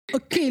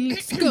Okej,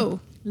 let's go.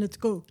 Let's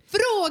go.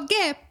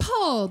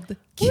 Frågepodd!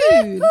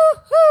 Kul!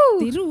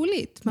 Det är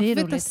roligt. Man får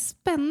veta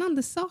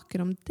spännande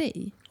saker om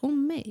dig.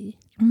 Om mig.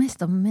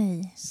 Mest om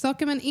mig.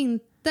 Saker man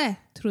inte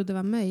trodde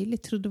var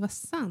möjligt, trodde var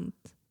sant.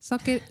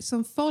 Saker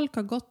som folk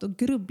har gått och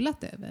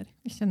grubblat över.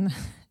 Jag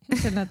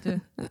känner att du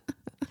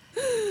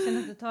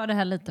tar det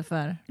här lite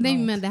för Nej,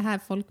 långt. men det här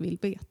folk vill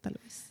veta,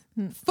 Louise.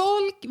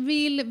 Folk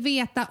vill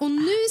veta. Och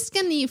nu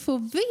ska ni få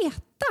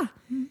veta.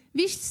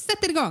 Vi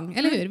sätter igång,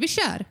 eller hur? Vi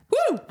kör.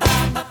 Woo!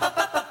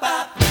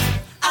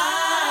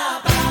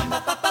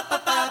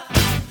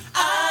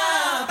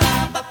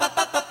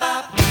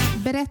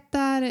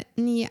 Berättar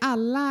ni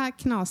alla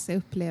knasiga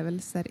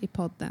upplevelser i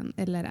podden?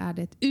 Eller är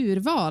det ett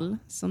urval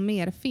som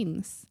mer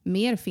finns?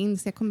 Mer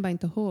finns, jag kommer bara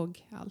inte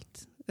ihåg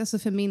allt. Alltså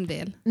för min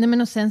del. Nej,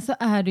 men och sen så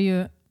är det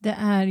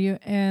ju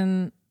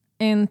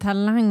en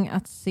talang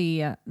att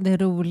se det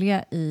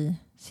roliga i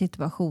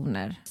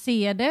situationer.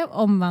 Se det,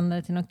 omvandla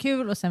det till något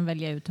kul och sen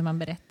välja ut hur man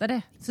berättar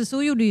det.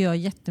 Så gjorde jag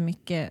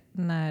jättemycket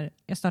när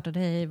jag startade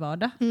Hej i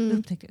vardag. Då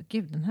upptäckte jag,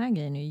 gud, den här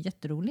grejen är ju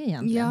jätterolig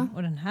egentligen. Ja.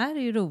 Och den här är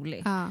ju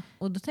rolig. Ja.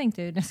 Och då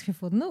tänkte jag, när jag ska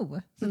få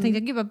nog. Så tänkte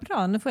jag, gud vad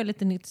bra, nu får jag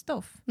lite nytt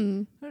stoff.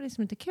 Det var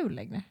liksom inte kul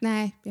längre.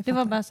 Nej, det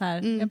var bara så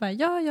här, jag bara,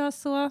 ja,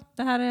 så,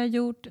 det här har jag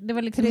gjort. Det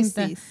var liksom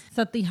inte.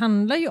 Så att det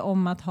handlar ju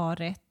om att ha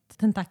rätt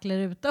tentakler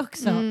ute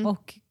också.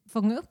 Och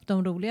fånga upp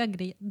de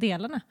roliga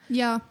delarna.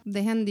 Ja,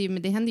 det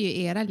händer ju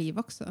i era liv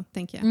också,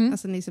 tänker jag.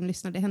 Alltså ni som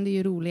lyssnar, det händer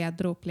ju roliga,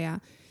 dråpliga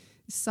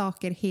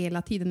saker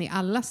hela tiden i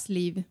allas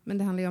liv. Men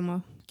det handlar ju om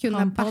att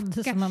kunna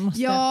backa.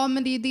 Ja,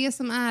 men det är det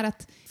som är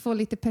att få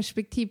lite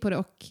perspektiv på det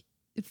och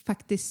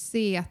faktiskt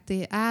se att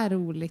det är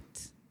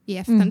roligt i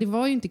efterhand. Det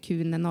var ju inte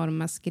kul när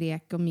Norma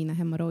skrek om mina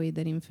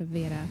hemorrojder inför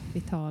Vera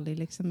Vitali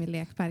liksom i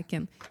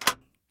lekparken.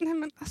 Nej,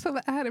 men alltså,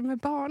 vad är det med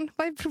barn?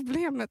 Vad är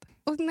problemet?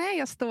 Och när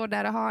jag står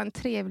där och har en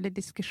trevlig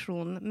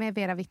diskussion med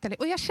Vera Vitali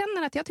och jag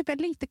känner att jag typ är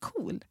lite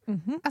cool.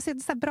 Alltså jag har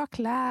så här bra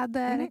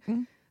kläder.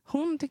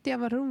 Hon tyckte jag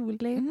var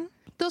rolig.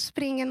 Då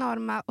springer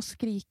Norma och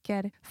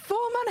skriker: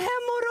 får man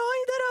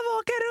hemorrojder av att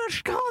åka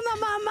rutschkana,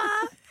 mamma?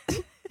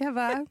 Jag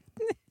bara,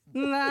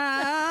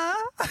 nej.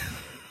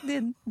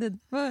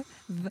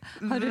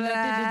 Har du lärt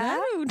dig det där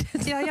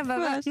ordet? Ja, jag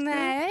bara,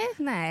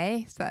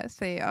 nej, så här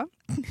säger jag.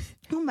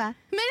 Hon bara,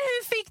 men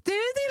hur fick du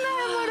dina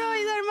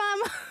hemorrojder,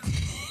 mamma?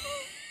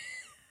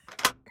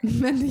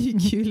 Men det är ju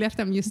kul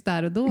eftersom just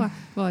där och då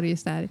var det ju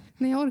så här,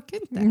 nej, jag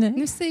orkar inte. Nej.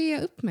 Nu säger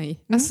jag upp mig.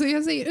 Alltså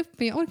jag säger upp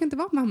mig, jag orkar inte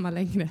vara mamma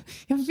längre.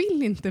 Jag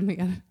vill inte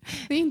mer.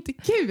 Det är inte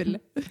kul.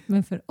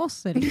 Men för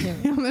oss är det kul.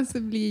 Ja, men så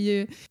blir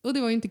ju, och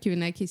det var ju inte kul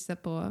när jag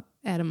kissade på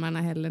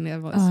ärmarna heller när jag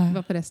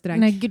var på restaurang.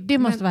 Nej, gud, det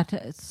måste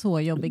varit så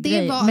jobbig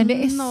grej. Men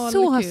det är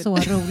så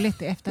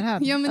roligt i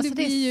efterhand. Ja, men alltså,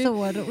 det är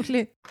så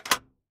roligt.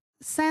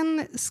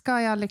 Sen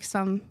ska jag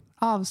liksom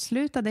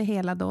avsluta det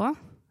hela då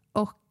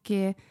och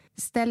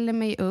ställer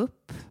mig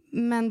upp.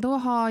 Men då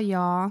har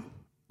jag,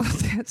 och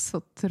det är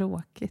så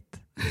tråkigt.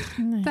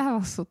 Nej. Det här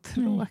var så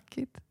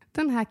tråkigt. Nej.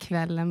 Den här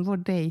kvällen, vår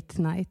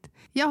date night.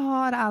 Jag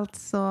har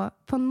alltså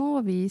på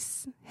något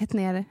vis hett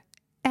ner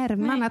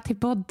ärmarna till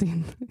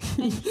bodyn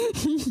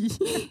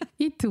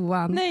i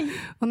toan. Nej.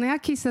 Och när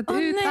jag kissat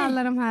ut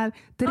alla de här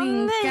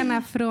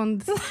drinkarna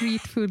från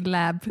Street Food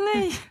Lab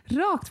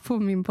rakt på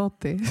min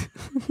body.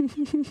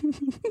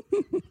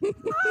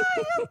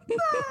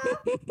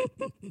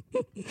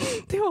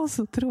 Det var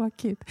så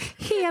tråkigt.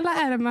 Hela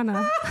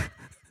ärmarna.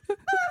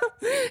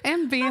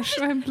 En beige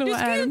och en blå ärm. Du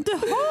ska ju inte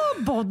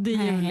ha body,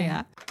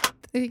 Julia.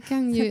 Det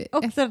kan ju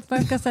också att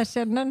man kan så här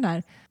känna den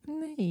här.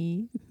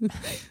 Nej.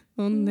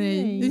 Åh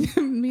nej.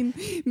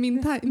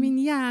 Min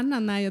hjärna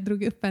när jag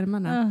drog upp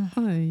ärmarna.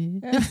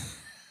 Oj.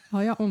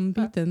 Har jag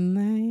ombyte?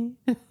 Nej.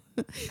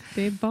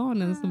 Det är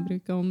barnen som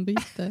brukar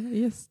ombyte.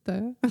 Just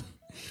det.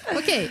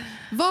 Okej,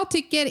 vad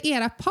tycker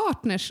era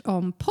partners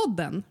om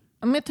podden?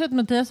 Jag tror att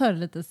Mattias har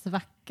lite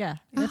svacka.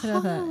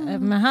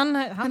 Men han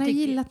har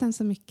gillat den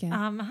så mycket.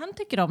 Ja, men han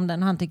tycker om den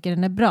och han tycker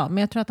den är bra. Men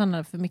jag tror att han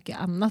har för mycket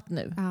annat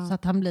nu. Så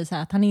att han blir så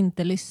här att han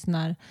inte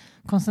lyssnar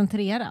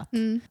koncentrerat.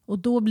 Och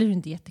då blir det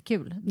inte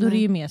jättekul. Då är det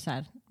ju mer så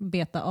här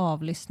beta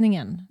av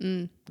lyssningen.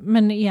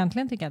 Men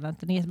egentligen tycker jag att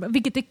den är jättebra.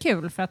 Vilket är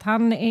kul för att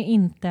han är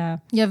inte...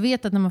 Jag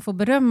vet att när man får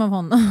beröm av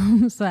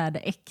honom så är det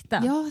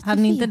äkta. Ja,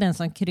 han är inte den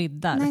som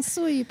kryddar. Nej,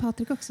 så är ju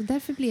Patrik också.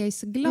 Därför blir jag ju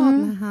så glad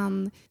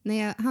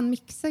när han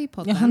mixar i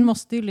podden. Ja, han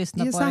måste ju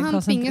lyssna på den.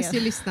 Han tvingas ju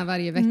lyssna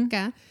varje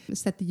vecka.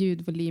 Sätter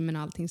ljudvolymen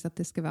och allting så att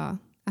det ska vara...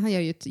 Han gör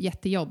ju ett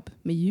jättejobb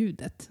med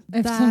ljudet.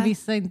 Eftersom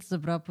vissa är inte så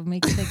bra på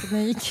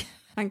mixteknik.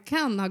 Han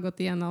kan ha gått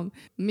igenom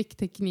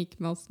mickteknik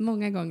med oss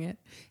många gånger.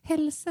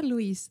 Hälsa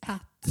Louise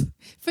att...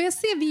 Får jag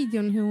se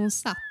videon hur hon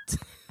satt?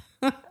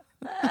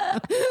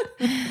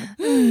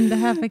 Det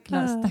här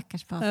förklarar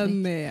stackars Patrik.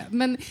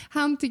 Men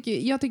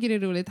jag tycker det är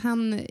roligt.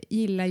 Han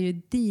gillar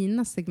ju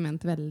dina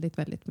segment väldigt,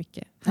 väldigt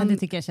mycket. Det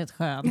tycker jag känns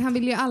skönt. Han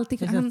vill ju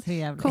alltid... Han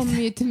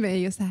kommer ju till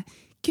mig och så här...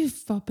 gud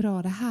vad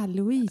bra det här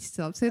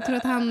Louise. Så jag tror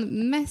att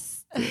han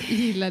mest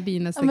gillar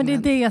dina segment. Men det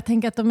är det jag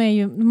tänker att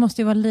de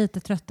måste ju vara lite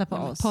trötta på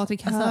oss.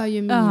 Patrik hör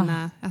ju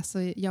mina,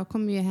 alltså jag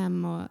kommer ju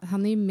hem och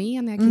han är ju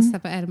med när jag kissar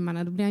på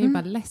ärmarna, då blir han ju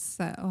bara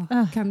ledsen.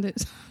 Kan du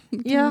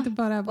inte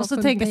bara vara. Och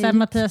så tänker jag så här,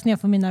 Mattias, när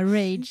jag får mina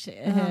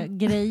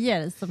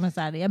rage-grejer som är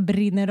så här, jag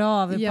brinner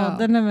av i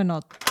podden över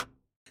något.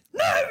 Nu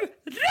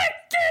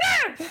räcker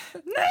det!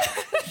 Nu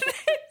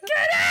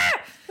räcker det!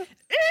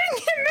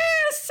 Ingen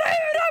mer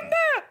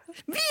surande!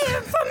 Vi är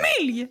en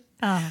familj!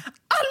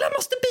 Alla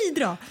måste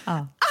bidra!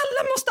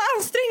 Alla måste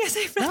anstränga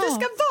sig för att det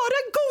ska vara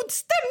en god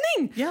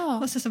stämning!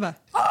 Och så bara,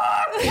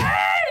 okej,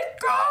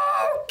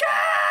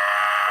 Google!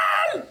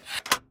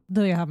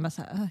 Då är han bara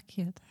så här,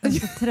 gud, jag är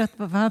så trött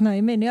på vad han har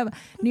i mig. När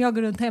jag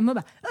går runt hemma och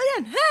bara,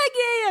 den här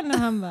grejen! Och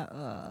han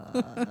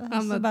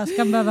bara, så bara, ska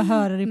han behöva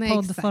höra det i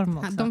poddform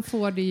också. De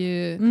får det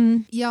ju.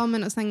 Ja,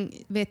 men och sen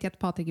vet jag att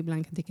Patrik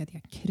ibland kan tycka att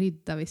jag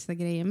kryddar vissa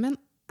grejer. Men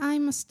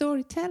I'm a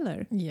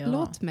storyteller.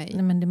 Låt mig.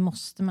 Nej, men det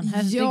måste man.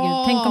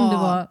 Herregud. Tänk om det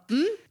var...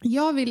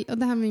 Jag vill, och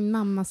det här är min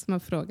mamma som har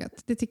frågat.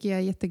 Det tycker jag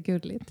är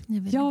jättegulligt.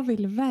 Jag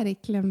vill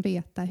verkligen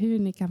veta hur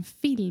ni kan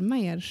filma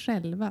er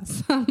själva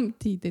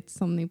samtidigt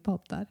som ni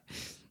poddar.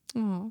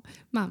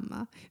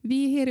 Mamma, vi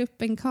ger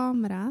upp en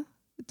kamera.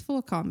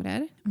 2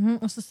 kameror.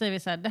 Och så säger vi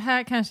så här, det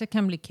här kanske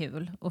kan bli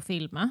kul att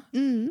filma.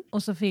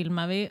 Och så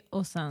filmar vi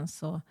och sen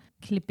så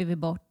klipper vi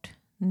bort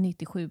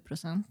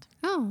 97%.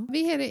 Ja, vi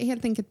ger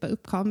helt enkelt bara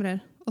upp kameror.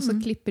 Och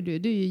så klipper du.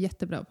 Du är ju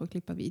jättebra på att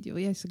klippa video.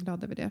 Jag är så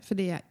glad över det. För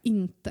det är jag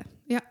inte.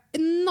 Jag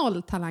har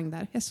 0 talang där.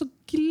 Jag är så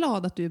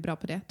glad att du är bra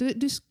på det. Du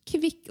är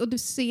kvick och du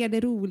ser det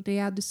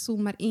roliga. Du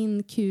zoomar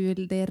in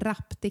kul. Det är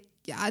rappt.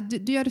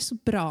 Du gör det så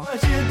bra.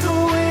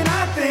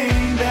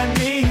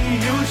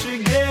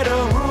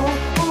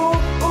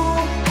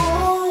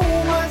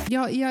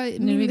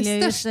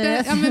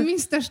 Min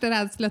största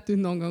rädsla att du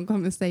någon gång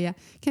kommer säga,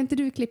 kan inte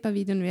du klippa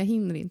videon nu, jag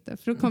hinner inte.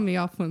 För då kommer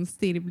jag få en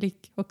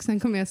stirrblick och sen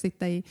kommer jag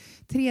sitta i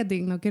 3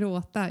 dygn och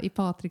gråta i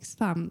Patriks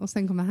famn och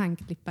sen kommer han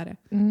klippa det.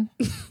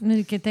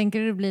 Mycket tänker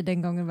du bli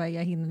den gången var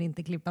jag hinner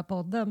inte klippa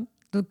podden.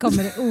 Då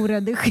kommer det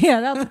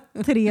oredigerat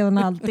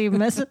 3,5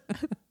 timmes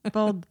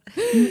podd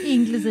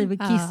inklusive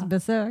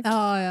kissbesök.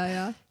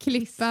 Ja.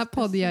 Klippa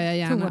podd gör jag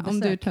gärna om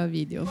du tar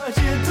video.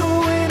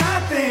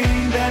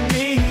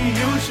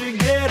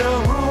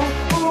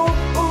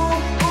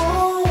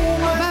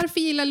 Varför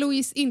gillar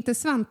Louise inte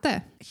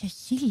Svante? Jag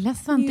gillar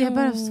Svante, jag har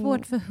bara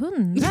svårt för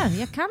hundar.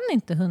 Jag kan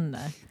inte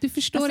hundar. Du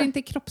förstår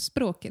inte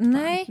kroppsspråket.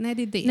 Nej, det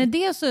är det. Nej,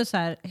 det är så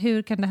här,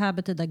 hur kan det här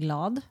betyda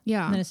glad?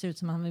 När det ser ut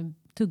som att han vill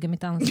tugga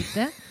mitt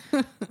ansikte.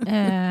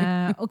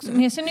 Men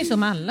jag ser ju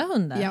som alla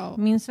hundar.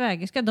 Min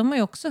svägerska, de har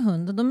ju också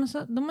hund. Och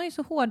de har ju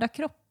så hårda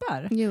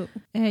kroppar.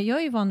 Jag är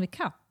ju van vid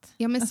katt.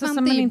 Ja, men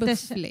Svante är ju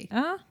bufflig.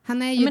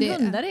 Han är ju men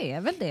hundar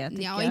är väl det,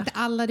 tycker jag. Inte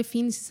alla, det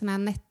finns såna här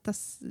nätta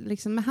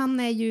liksom, men han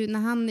är ju, när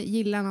han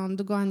gillar någon,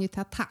 då går han ju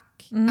till attack.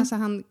 Alltså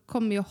han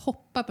kommer ju att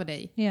hoppa på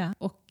dig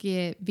och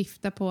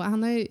vifta på,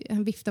 han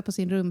viftar på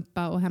sin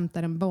rumpa och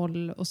hämtar en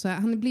boll och så,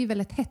 han blir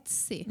väldigt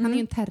hetsig. Han är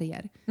ju en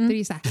terrier. Det är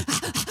ju så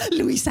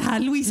här,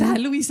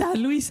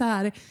 Louise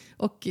här.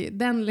 Och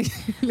den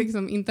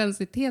liksom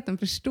intensiteten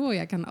förstår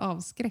jag kan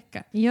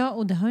avskräcka. Ja,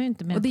 och det har ju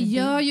inte med. Och det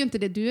gör ju inte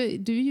det.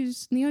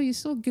 Ni är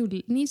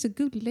så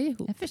gulliga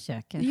ihop. Jag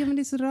försöker. Ja, men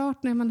det är så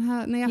rart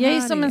när jag är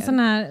som en sån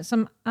här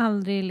som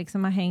aldrig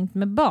liksom har hängt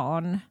med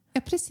barn.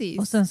 Ja, precis.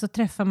 Och sen så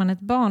träffar man ett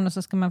barn och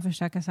så ska man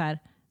försöka så här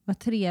vara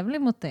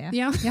trevlig mot det.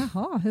 Ja.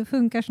 Jaha, hur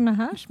funkar såna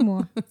här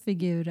små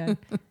figurer?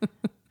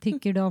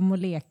 Tycker de om att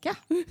leka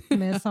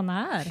med såna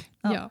här?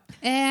 Ja.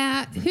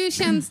 Hur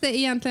känns det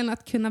egentligen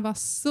att kunna vara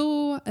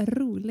så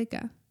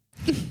roliga?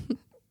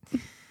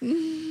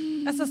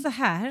 Alltså så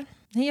här,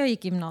 när jag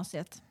gick i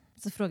gymnasiet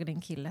så frågade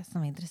en kille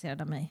som var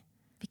intresserad av mig,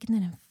 vilken är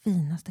den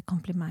finaste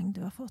komplimang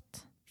du har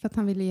fått? För att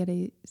han ville ge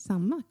dig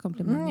samma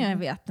komplimang? Jag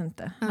vet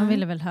inte. Han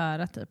ville väl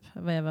höra typ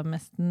vad jag var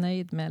mest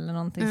nöjd med eller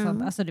någonting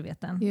sånt. Alltså du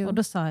vet den. Jo. Och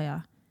då sa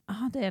jag,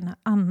 det är när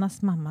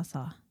Annas mamma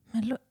sa,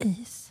 men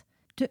Louise,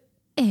 du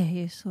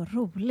är ju så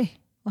rolig.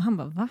 Och han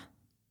bara, va?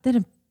 Det är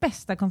den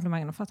bästa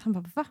komplimangen jag har fått. Han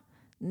bara, va?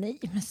 Nej,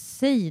 men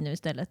säg nu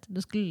istället.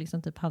 Då skulle det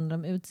liksom typ handla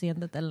om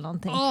utseendet eller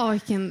någonting.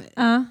 Vilken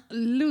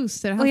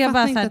loser. Och jag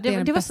bara så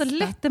här, det var så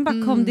lätt. Den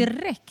bara kom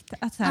direkt.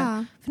 Att så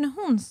här, för när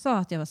hon sa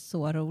att jag var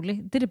så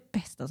rolig, det är det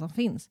bästa som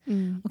finns.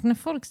 Och när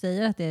folk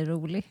säger att det är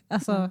roligt.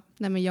 Alltså,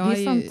 nej, men jag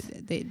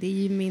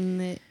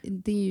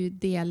det är ju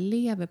det jag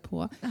lever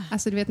på.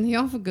 Alltså du vet, när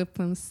jag får gå upp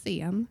på en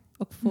scen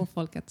och få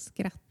folk att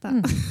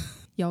skratta.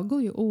 Jag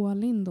går ju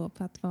all in då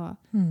på att vara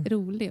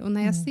rolig. Och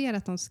när jag ser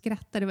att de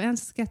skrattar, det var en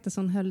skratt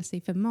som höll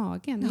sig för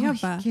magen. Jag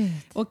bara,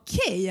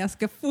 okej, jag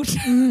ska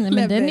fortsätta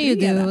men den är ju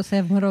du hos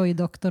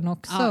hemorrojdoktorn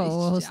också och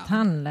hos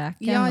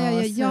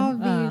tandläkaren.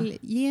 Jag vill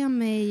ge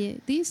mig,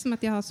 det är som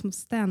att jag har som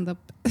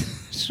stand-up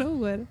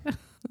shower.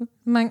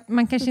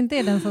 Man kanske inte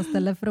är den som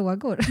ställer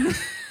frågor.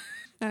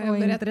 Jag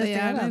berättar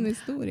gärna en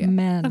historia.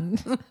 Men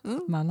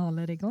man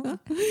håller igång.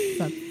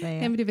 Så att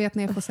säga. Men du vet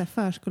när jag får se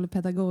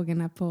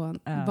förskolepedagogerna på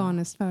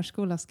barnens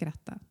förskola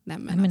skratta. Nej,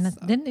 men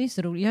alltså. Den är ju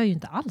så rolig. Jag är ju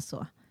inte alls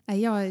så.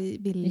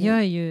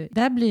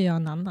 Där blir jag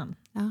en annan.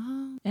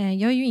 Aha.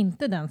 Jag är ju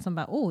inte den som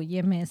bara,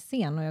 ge mig en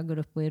scen och jag går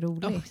upp och är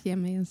rolig. Ge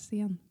mig en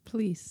scen,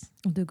 please.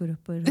 Och du går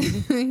upp och är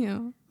rolig.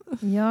 Ja.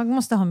 Jag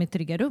måste ha mitt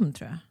trygga rum,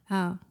 tror jag.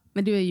 Ja.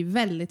 Men du är ju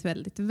väldigt,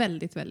 väldigt,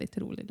 väldigt, väldigt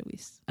rolig,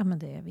 Louise. Ja, men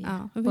det är vi.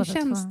 Ja. Och hur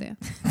känns det?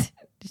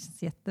 Det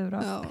känns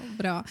jättebra. Ja,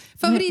 bra.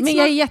 Men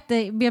jag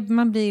är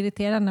man blir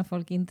irriterad när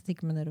folk inte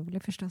tycker man är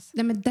rolig, förstås.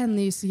 Nej, men den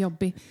är ju så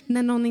jobbig.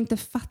 När någon inte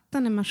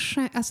fattar när man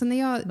alltså när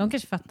jag... De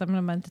kanske fattar, men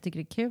de inte tycker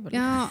det är kul.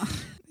 Ja,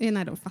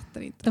 nej, de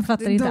fattar inte. De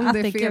fattar inte att det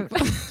är kul.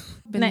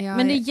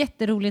 Men det är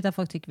jätteroligt att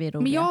folk tycker vi är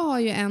roliga. Men jag har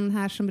ju en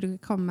här som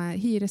brukar komma,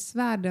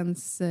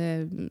 hyresvärdens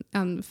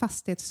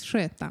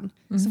fastighetsskötaren.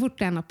 Så fort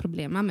det är något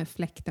problem med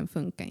fläkten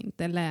funkar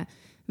inte, eller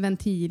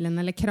ventilen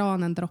eller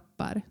kranen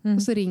droppar.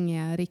 Och så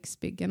ringer jag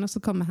Riksbyggen och så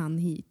kommer han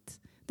hit.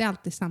 Det är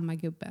alltid samma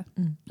gubbe.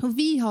 Och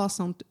vi har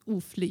sånt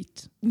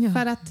oflyt. Ja.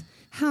 För att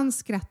han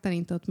skrattar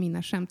inte åt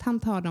mina skämt. Han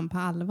tar dem på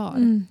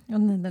allvar.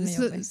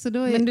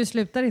 Men du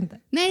slutar inte?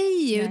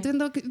 Nej.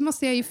 Då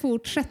måste jag ju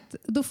fortsätta.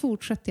 Då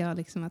fortsätter jag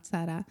liksom att så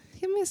här,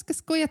 men jag ska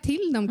skoja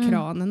till dem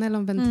kranen eller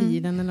om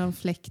ventilen eller om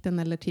fläkten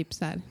eller typ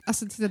så här.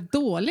 Alltså det är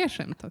dåliga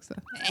skämt också.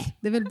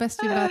 Det är väl bäst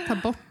att vi bara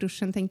tar bort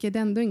duschen. Tänker det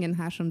är ändå ingen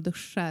här som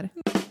duschar.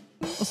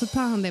 Och så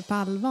tar han det på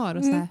allvar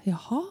och säger,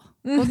 jaha.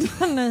 Och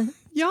då, nej.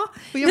 Ja,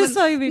 och jag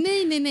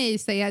nej,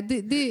 säger jag.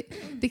 Det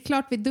är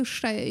klart vi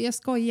duschar, jag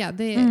skojar.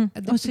 Det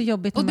och så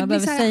jobbigt när man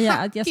behöver säga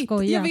hackigt. Att jag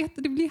skojar. Jag vet,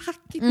 det blir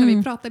hackigt när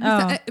vi pratar.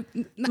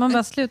 Man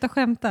bara slutar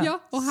skämta.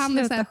 Ja, och han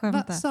är såhär,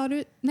 vad sa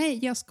du?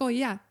 Nej, jag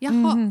skojar.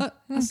 Jaha,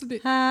 alltså kul.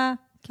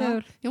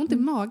 Jag har ont i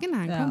magen när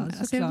han kommer.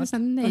 Alltså jag säga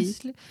nej.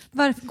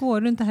 Varför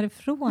går du inte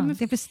härifrån?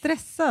 Jag är för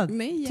stressad.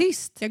 Nej,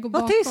 tyst. Jag går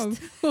bakom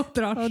och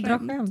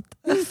drar skämt.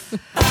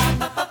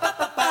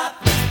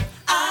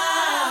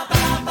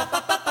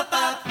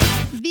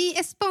 Vi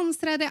är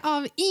sponsrade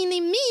av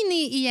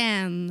Inimini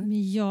igen.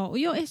 Ja, och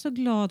jag är så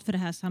glad för det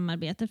här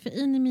samarbetet. För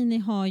Inimini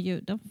har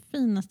ju de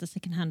finaste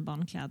second hand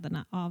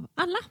barnkläderna av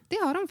alla. Det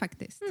har de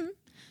faktiskt.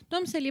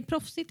 De säljer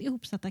proffsigt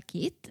ihopsatta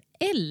kit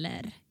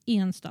eller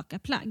enstaka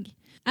plagg.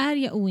 Är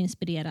jag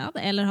oinspirerad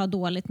eller har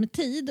dåligt med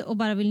tid och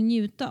bara vill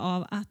njuta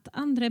av att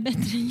andra är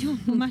bättre än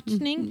jag på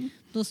matchning,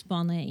 då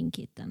spanar jag in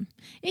kitten.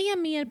 Är jag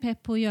mer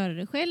pepp på att göra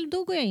det själv,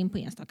 då går jag in på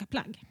enstaka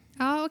plagg.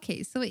 Ja,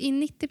 okej. Så i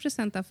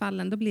 90% av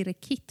fallen då blir det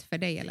kit för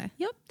dig, eller?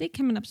 Ja, det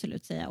kan man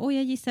absolut säga. Och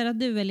jag gissar att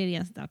du väljer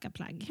enstaka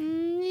plagg.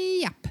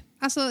 Japp.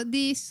 Alltså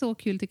det är så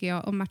kul tycker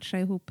jag att matcha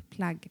ihop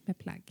plagg med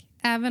plagg.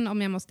 Även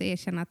om jag måste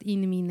erkänna att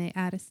Inimini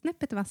är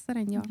snäppet vassare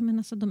än jag. Men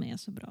alltså de är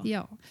så bra.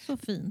 Ja. Så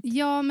fint.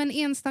 Ja, men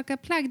enstaka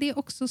plagg, det är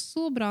också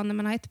så bra när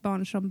man har ett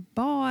barn som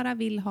bara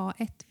vill ha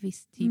ett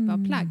visst typ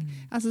av plagg.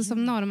 Alltså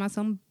som Norma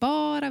som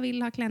bara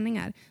vill ha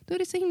klänningar. Då är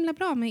det så himla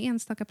bra med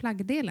enstaka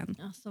plaggdelen.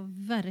 Alltså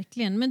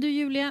verkligen. Men du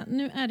Julia,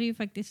 nu är det ju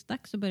faktiskt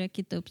dags att börja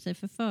kitta upp sig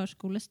för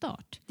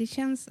förskolestart. Det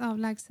känns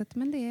avlägset,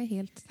 men det är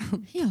helt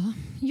sant. Ja,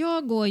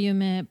 jag går ju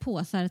med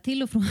påsar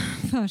till och från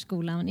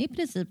förskolan i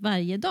princip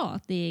varje dag.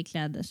 Det är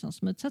kläder som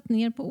smutsat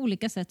ner på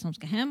olika sätt som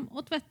ska hem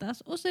och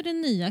tvättas. Och så är det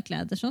nya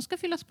kläder som ska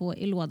fyllas på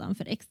i lådan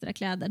för extra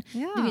kläder.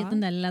 Ja. Du vet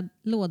den där lilla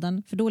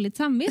lådan för dåligt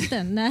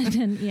samvete när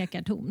den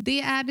ekar tom.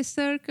 Det är the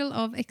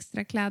circle of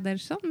extra kläder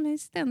som är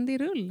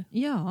ständig rull.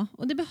 Ja,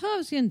 och det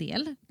behövs ju en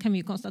del kan vi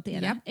ju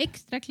konstatera. Yep.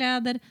 Extra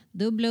kläder,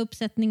 dubbla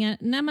uppsättningar.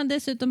 När man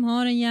dessutom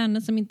har en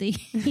hjärna som inte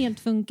helt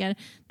funkar,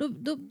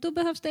 då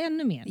behövs det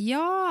ännu mer.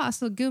 Ja,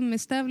 alltså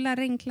gummistövlar,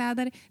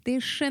 regnkläder. Det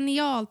är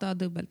genialt att ha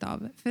dubbelt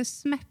av. För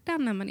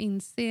smärtan när man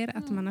inser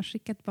att man har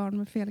skickat barn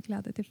med fel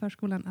kläder till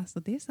förskolan. Alltså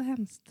det är så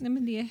hemskt. Nej,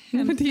 men det är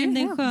hemskt. Men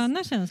den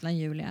sköna känslan,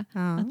 Julia.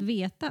 Ja. Att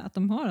veta att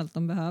de har allt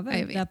de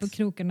behöver. Där på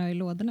krokarna och i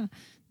lådorna.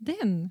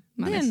 Den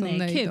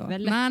är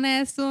kul. Då. Man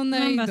är så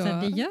nöjd man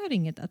bara, då. Det gör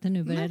inget att det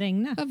nu börjar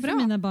regna. För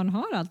mina barn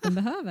har allt de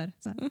behöver.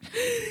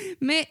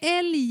 Med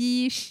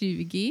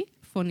LJ20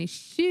 får ni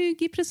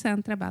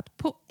 20% rabatt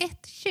på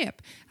ett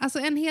köp. Alltså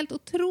en helt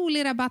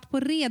otrolig rabatt på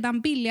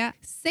redan billiga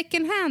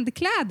second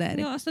hand-kläder.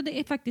 Ja, alltså det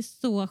är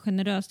faktiskt så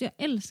generöst. Jag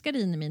älskar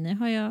Inimini.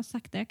 Har jag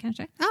sagt det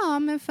kanske? Ja,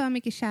 men för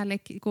mycket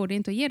kärlek går det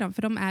inte att ge dem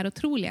för de är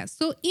otroliga.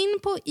 Så in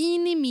på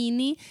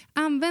Inimini,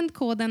 använd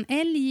koden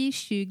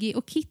LJ20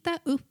 och kitta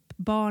upp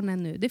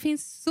barnen nu. Det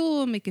finns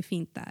så mycket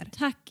fint där.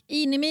 Tack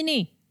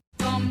Inimini!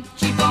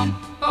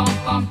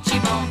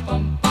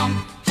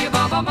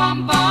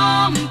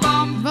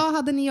 Vad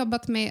hade ni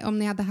jobbat med om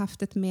ni hade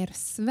haft ett mer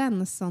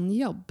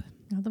Svensson-jobb?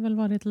 Jag hade väl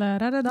varit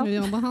lärare då.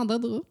 Ja, vad hade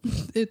du?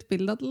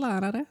 Utbildad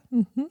lärare.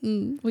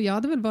 Och jag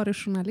hade väl varit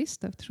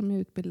journalist eftersom jag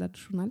är utbildad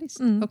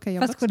journalist.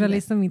 Fast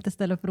journalist som inte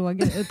ställer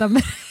frågor utan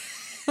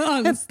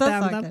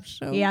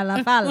saker. I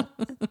alla fall.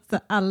 Så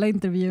alla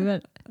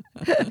intervjuer.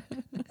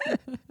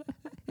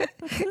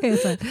 är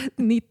så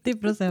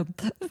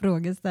 90%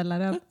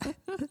 frågeställare.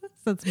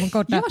 Så små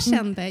korta.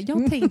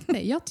 Jag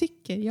tänkte, jag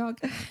tycker, jag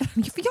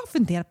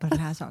funderar på den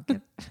här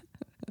saken.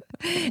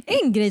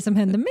 En grej som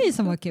hände mig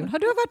som var kul. Har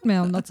du varit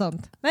med om något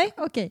sånt? Nej?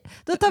 Okej.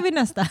 Då tar vi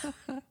nästa.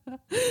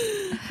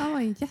 Han var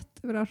en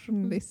jättebra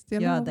journalist.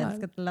 Jag hade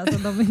älskat att läsa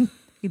de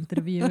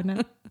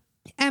intervjuerna.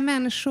 Är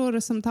människor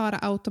som tar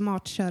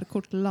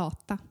automatkörkort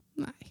lata?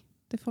 Nej.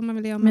 Det får man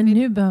väl göra. Men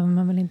nu behöver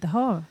man väl inte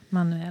ha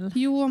manuell?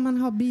 Jo, om man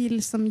har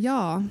bil som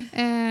jag.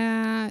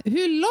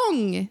 Hur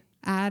lång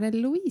är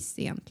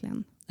Louise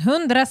egentligen?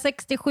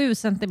 167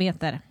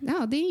 centimeter.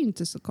 Ja, det är ju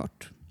inte så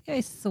kort. Jag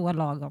är så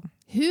lagom.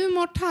 Hur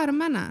mår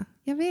tarmarna?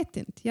 Jag vet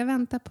inte. Jag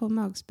väntar på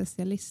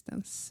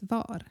magspecialistens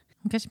svar.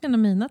 Hon kanske menar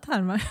mina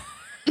tarmar.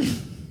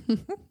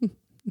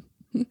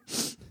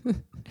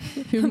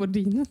 Hur mår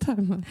dina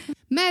tarmar?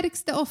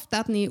 Märks det ofta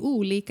att ni är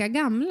olika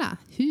gamla?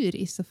 Hur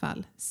i så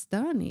fall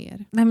stör ni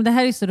er? Nej, men det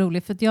här är så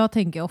roligt för att jag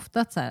tänker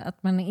ofta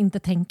att man inte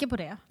tänker på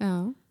det.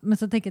 Ja. Men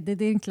så tänker jag att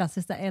det är en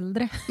klassiska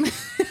äldre.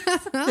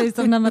 Det är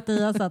som när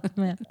Mattias satt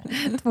med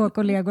 2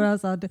 kollegor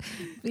och sa att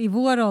i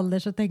vår ålder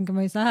så tänker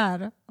man ju så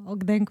här. Och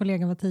den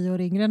kollegan var 10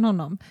 år yngre än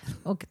honom.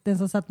 Och den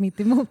som satt mitt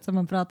emot som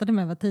man pratade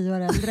med var 10 år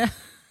äldre.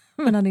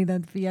 Men han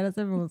identifierade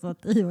sig med hon som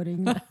 10 år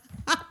yngre.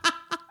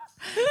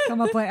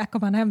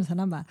 Kom han hem sen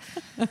han bara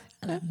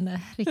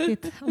nej,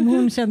 riktigt. Om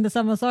hon kände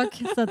samma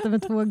sak satt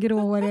med 2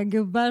 gråhåriga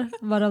gubbar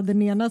varav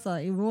den ena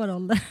sa i vår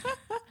ålder.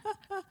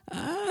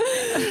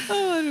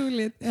 Vad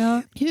roligt.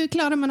 Ja. Hur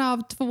klarar man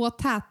av 2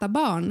 täta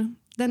barn?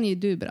 Den är ju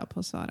du bra på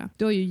att svara.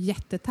 Du har ju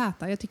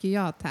jättetäta. Jag tycker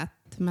jag har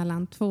tät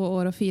mellan 2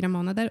 år och 4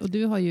 månader. Och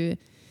du har ju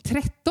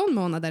 13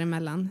 månader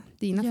emellan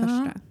dina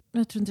första.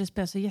 Jag tror inte det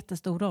spelar så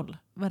jättestor roll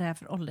vad det är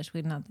för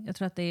åldersskillnad. Jag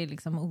tror att det är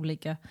liksom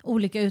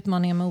olika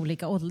utmaningar med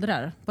olika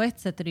åldrar. På ett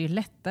sätt är det ju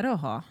lättare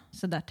att ha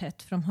så där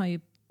tätt. För de har ju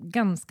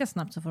ganska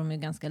snabbt så får de ju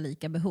ganska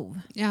lika behov.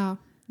 Ja,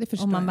 det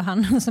förstår jag. Om man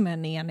behandlar dem som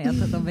en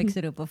enhet. Att de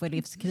växer upp och får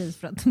livskris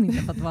för att de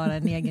inte fått vara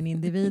en egen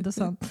individ och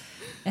sånt.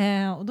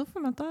 Och då får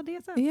man ta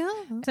det sen. Ja.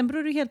 Sen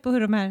beror det helt på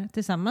hur de är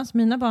tillsammans.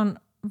 Mina barn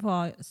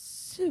var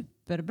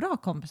superbra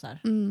kompisar.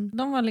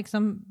 De var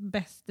liksom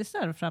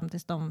bästisar fram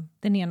tills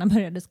den ena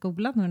började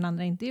skolan och den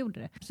andra inte gjorde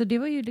det. Så det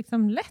var ju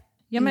liksom lätt.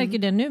 Jag märker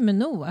det nu med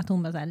No, att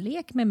hon bara så här,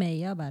 lek med mig.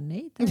 Jag bara,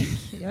 nej tack.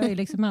 Jag har ju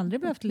liksom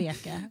aldrig behövt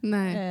leka.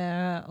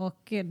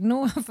 Och No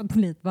har fått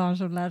bli ett barn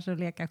som lär sig att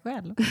leka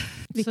själv.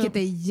 Vilket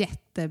är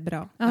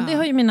jättebra. Ja, det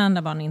har ju mina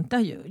andra barn inte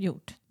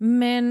gjort.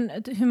 Men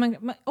hur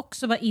man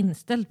också var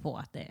inställd på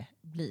att det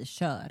blir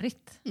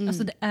körigt.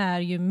 Alltså det är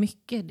ju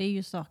mycket, det är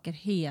ju saker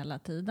hela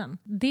tiden.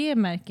 Det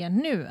märker jag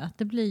nu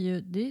att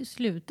det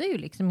slutar ju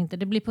liksom inte,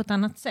 det blir på ett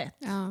annat sätt.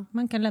 Ja.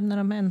 Man kan lämna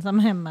dem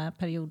ensamma hemma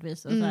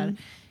periodvis och så här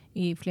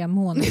i flera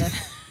månader.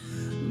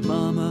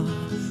 Mama,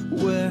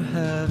 where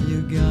have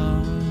you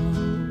gone?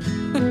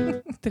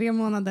 3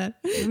 månader.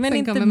 Men sen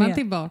inte kommer man mer.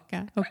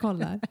 Tillbaka och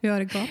kollar. Hur har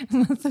det gått?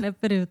 Man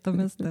släpper ut dem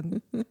en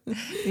stund.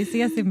 Vi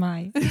ses i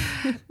maj.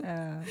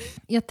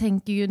 Jag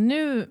tänker ju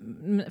nu,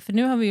 för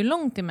nu har vi ju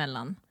långt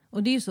emellan.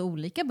 Och det är ju så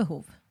olika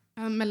behov.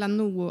 Mellan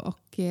No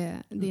och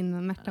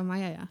din Märta och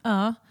Maja, ja.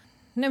 Ja.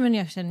 Nej, men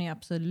jag känner ju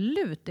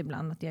absolut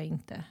ibland att jag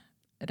inte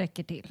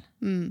räcker till.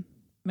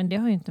 Men det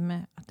har ju inte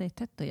med att det är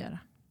tätt att göra.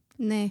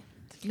 Nej.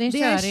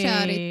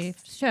 Det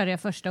kör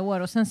jag första år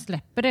och sen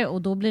släpper det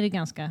och då blir det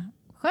ganska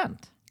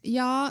skönt.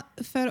 Ja,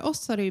 för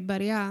oss har det ju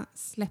börjat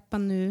släppa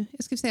nu.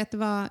 Jag skulle säga att det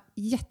var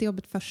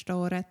jättejobbigt första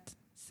året.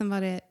 Sen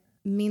var det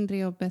mindre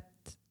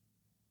jobbigt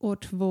år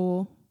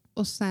 2.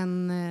 Och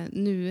sen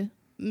nu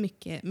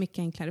mycket, mycket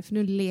enklare. För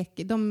nu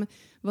de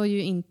var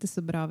ju inte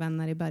så bra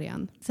vänner i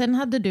början. Sen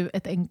hade du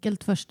ett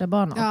enkelt första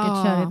barn och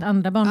ett körigt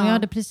andra barn. Och jag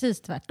hade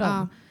precis tvärtom.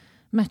 Ja.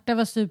 Märta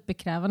var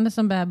superkrävande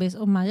som bebis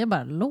och Maja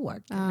bara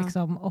låg.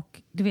 Liksom.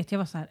 Och du vet, jag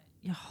var så här,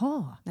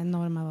 jaha.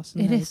 Norma var så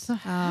är det så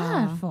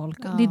här folk?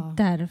 Ja. Det är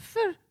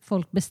därför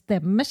folk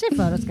bestämmer sig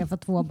för att skaffa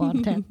 2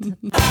 barn tätt.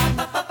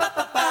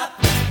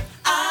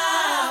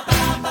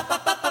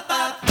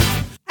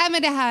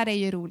 Men det här är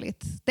ju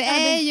roligt. Det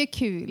är ju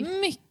kul.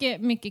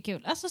 Mycket, mycket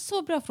kul. Alltså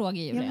så bra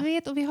fråga, Julia. Jag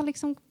vet, och vi har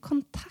liksom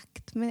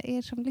kontakt med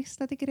er som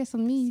lyssnar. Jag tycker det är så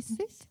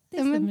mysigt. Det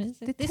är så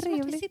mysigt. Det är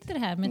som att vi sitter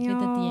här med ett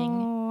litet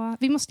gäng.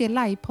 Vi måste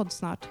göra livepodd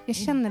snart. Jag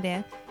känner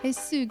det. Jag är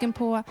sugen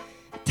på att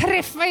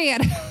träffa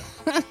er.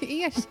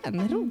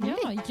 Erkänn,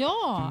 roligt.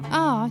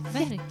 Ja,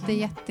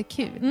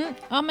 jättekul.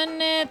 Ja, men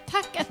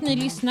tack att ni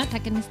lyssnar.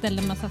 Tack att ni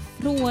ställer en massa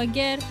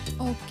frågor.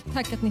 Och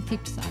tack att ni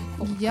tipsar.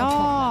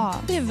 Ja.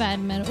 Det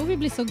värmer och vi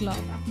blir så glada.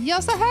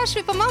 Ja, så hörs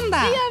vi på måndag.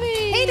 Det gör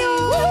vi. Hej då!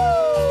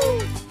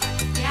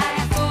 Jeg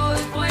har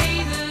fået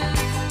brevet,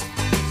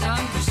 som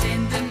du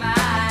sendte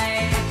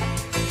mig.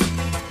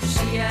 Du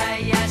siger,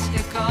 at jeg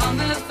skal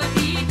komme,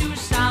 fordi du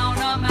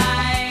savner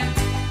mig.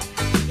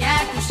 Ja,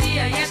 du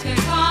siger, at jeg skal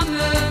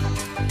komme,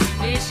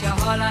 hvis jeg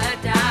holder af